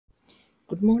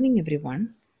Good morning everyone.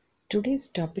 Today's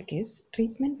topic is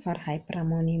treatment for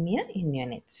hyperammonemia in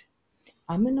neonates.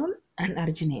 Ammonul and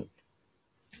Arginine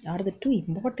are the two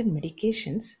important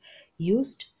medications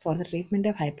used for the treatment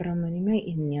of hyperammonemia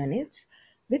in neonates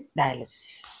with dialysis.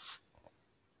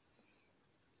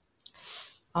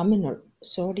 Ammonul,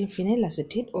 sodium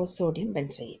phenylacetate or sodium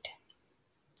benzoate.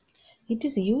 It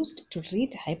is used to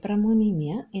treat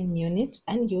hyperammonemia in neonates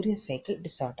and urea cycle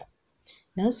disorder.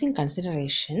 Nursing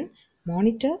consideration: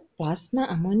 monitor plasma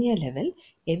ammonia level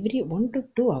every 1 to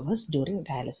 2 hours during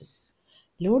dialysis.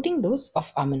 Loading dose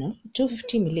of Ammonul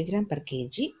 250 mg per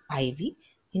kg IV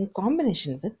in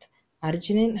combination with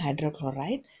arginine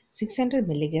hydrochloride 600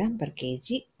 mg per kg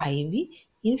IV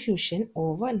infusion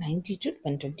over 90 to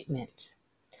 120 minutes.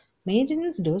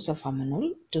 Maintenance dose of Ammonul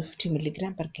 250 mg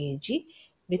per kg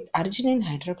with arginine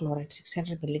hydrochloride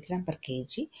 600 mg per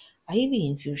kg IV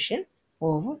infusion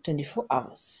over 24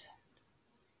 hours.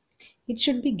 It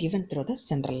should be given through the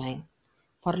central line.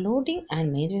 For loading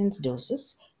and maintenance doses,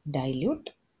 dilute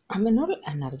Ammonul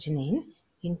and Arginine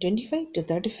in 25 to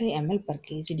 35 ml per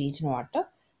kg DT water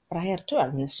prior to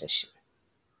administration.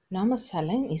 Normal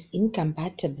saline is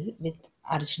incompatible with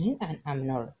Arginine and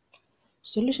Ammonul.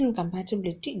 Solution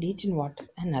compatibility: DT water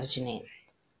and Arginine.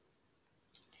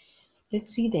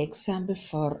 Let's see the example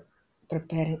for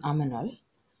preparing Ammonul.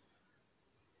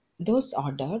 Dose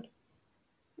ordered: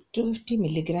 250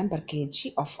 mg per kg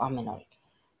of Ammonul.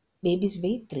 Baby's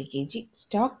weight 3 kg,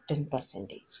 stock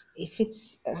 10%. If it's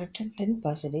written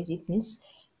 10%, it means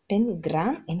 10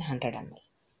 gram in 100 ml.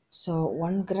 So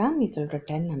 1 gram equal to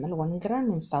 10 ml, 1 gram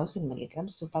means 1000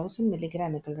 milligrams, so 1000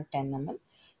 milligram equal to 10 ml,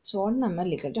 so 1 ml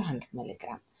equal to 100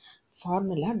 milligram.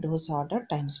 Formula: dose order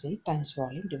times weight times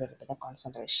volume divided by the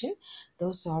concentration.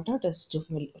 Dose ordered is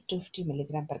 250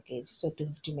 milligram per kg, so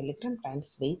 250 milligram times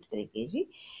weight 3 kg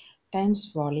times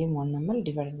volume 1 ml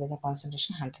divided by the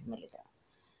concentration 100 milligram.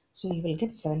 So you will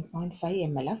get 7.5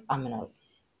 ml of Ammonul.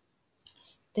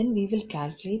 Then we will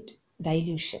calculate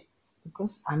dilution,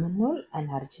 because Ammonul and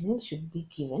Arginine should be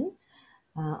given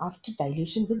after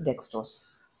dilution with dextrose.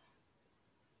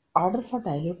 Order for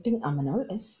diluting Ammonul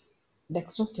is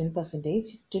dextrose 10%,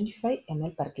 25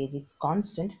 ml per kg. It's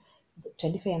constant.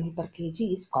 25 ml per kg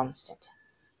is constant.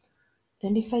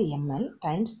 25 ml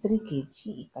times 3 kg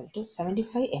equal to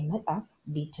 75 ml of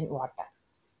beaten water.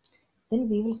 Then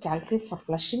we will calculate for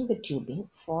flushing the tubing.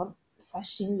 For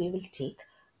flushing, we will take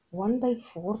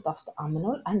 1/4 of the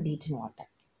Ammonul and beaten water.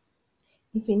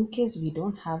 If in case we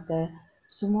don't have the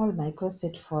small micro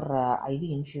set for IV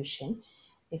infusion,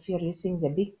 if you are using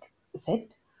the big set,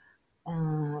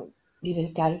 we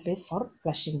will calculate for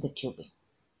flushing the tubing.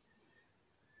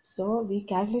 So we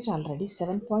calculate already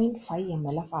 7.5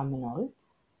 ml of Ammonul.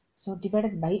 So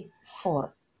divided by 4,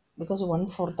 because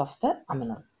 1/4 of the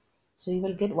Ammonul. So you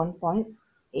will get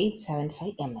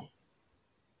 1.875 ml.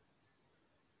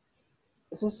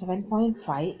 So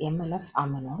 7.5 ml of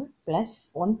Ammonul plus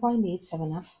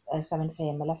 1.875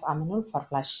 ml of Ammonul for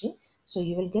flushing. So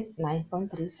you will get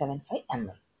 9.375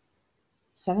 ml.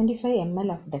 75 ml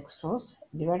of dextrose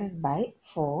divided by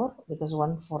 4, because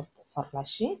 1/4 for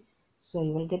flushing. So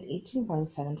you will get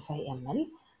 18.75 ml.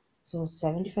 So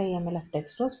 75 ml of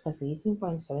dextrose plus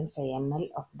 18.75 ml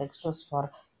of dextrose for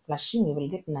flushing, you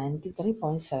will get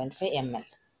 93.75 ml.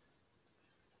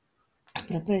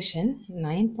 Preparation: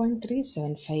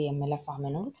 9.375 ml of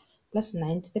Ammonul plus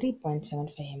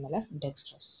 93.75 ml of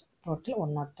dextrose, total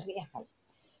 103 ml.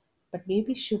 But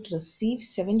baby should receive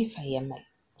 75 ml,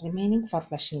 remaining for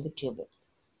flushing the tube.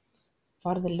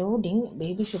 For the loading,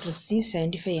 baby should receive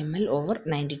 75 ml over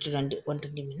 90 to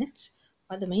 120 minutes.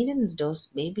 For the maintenance dose,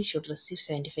 baby should receive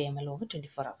 75 ml over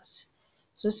 24 hours.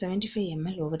 So 75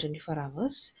 ml over 24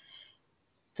 hours,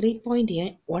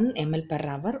 3.1 ml per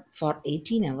hour for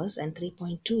 18 hours and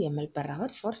 3.2 ml per hour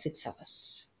for 6 hours.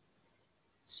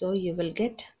 So you will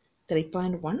get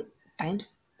 3.1 times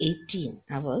 18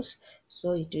 hours. So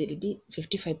it will be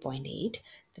 55.8.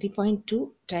 3.2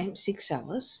 times 6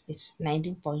 hours, it's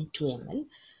 19.2 ml.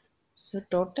 So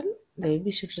total, the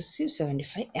baby should receive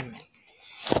 75 ml.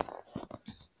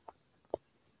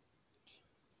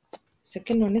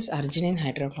 Second one is arginine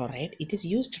hydrochloride. It is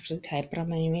used to treat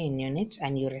hyperammonemia in neonates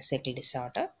and urea cycle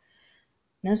disorder.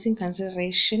 Nursing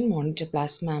consideration: monitor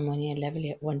plasma ammonia level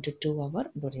 1 to 2 hours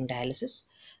during dialysis.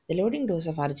 The loading dose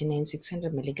of arginine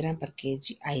 600 mg per kg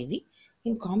IV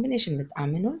in combination with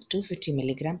Ammonul 250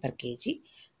 mg per kg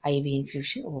IV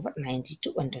infusion over 90 to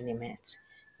 120 minutes.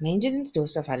 Maintenance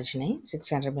dose of arginine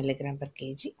 600 mg per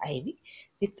kg IV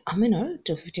with Ammonul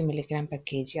 250 mg per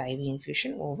kg IV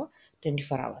infusion over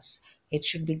 24 hours. It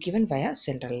should be given via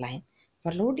central line.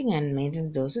 For loading and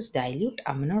maintenance doses, dilute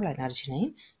Ammonul and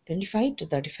Arginine 25 to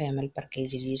 35 ml per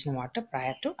kg in water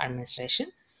prior to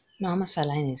administration. Normal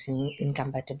saline is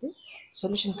incompatible.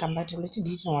 Solution compatibility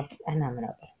detergent water and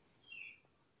Ammonul.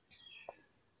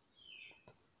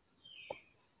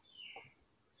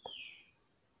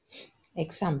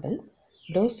 Example,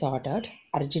 dose ordered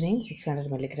Arginine 600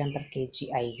 mg per kg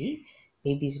IV,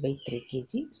 babies by 3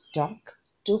 kg, stock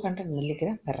 200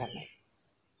 mg per ml.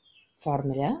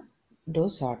 Formula,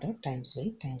 dose ordered times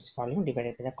weight times volume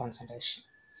divided by the concentration.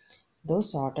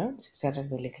 Dose ordered 600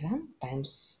 mg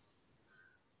times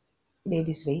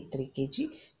baby's weight 3 kg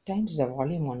times the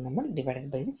volume 1 ml divided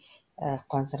by the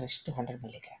concentration 200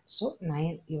 mg. So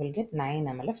 9, you will get 9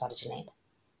 ml of arginine.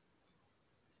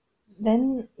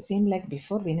 Then same like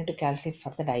before, we need to calculate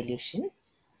for the dilution.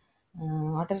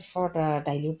 Order for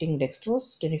diluting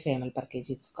dextrose 25 ml per kg,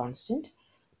 it's constant.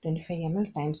 25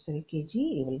 ml times 3 kg,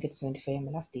 you will get 75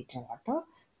 ml of detergent water.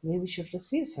 We should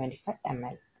receive 75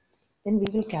 ml. Then we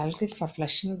will calculate for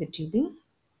flushing the tubing.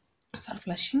 For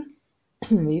flushing,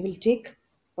 we will take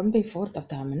 1 by 4th of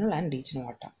the Ammonul and detergent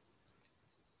water.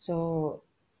 So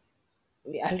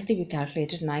we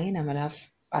calculated 9 ml of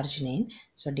arginine.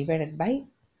 So divided by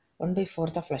 1 by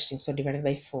 4th of flushing. So divided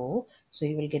by 4. So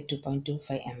you will get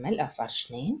 2.25 ml of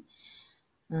arginine.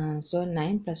 So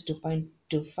 9 plus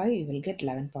 2.25, you will get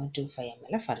 11.25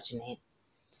 ml of arginine.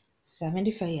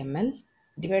 75 ml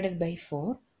divided by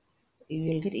 4,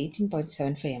 you will get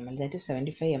 18.75 ml. That is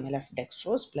 75 ml of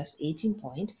dextrose plus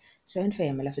 18.75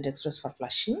 ml of dextrose for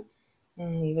flushing.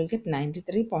 You will get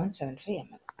 93.75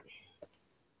 ml.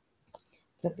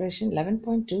 Preparation,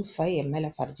 11.25 ml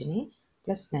of arginine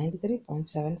plus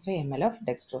 93.75 ml of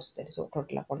dextrose. That is a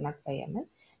total of 105 ml.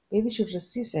 Baby should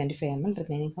receive 75 ml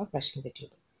remaining for flushing the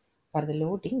tube. For the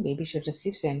loading, baby should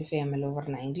receive 75 ml over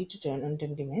 90 to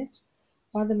 120 minutes.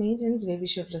 For the maintenance, baby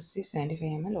should receive 75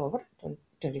 ml over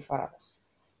 24 hours.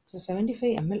 So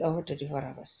 75 ml over 24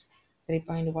 hours.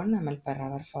 3.1 ml per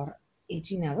hour for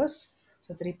 18 hours.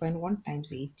 So 3.1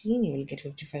 times 18, you will get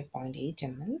 55.8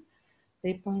 ml.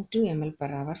 3.2 ml per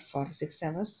hour for 6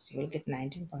 hours, you will get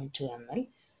 19.2 ml.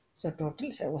 So total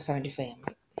 75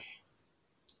 ml.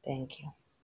 Thank you.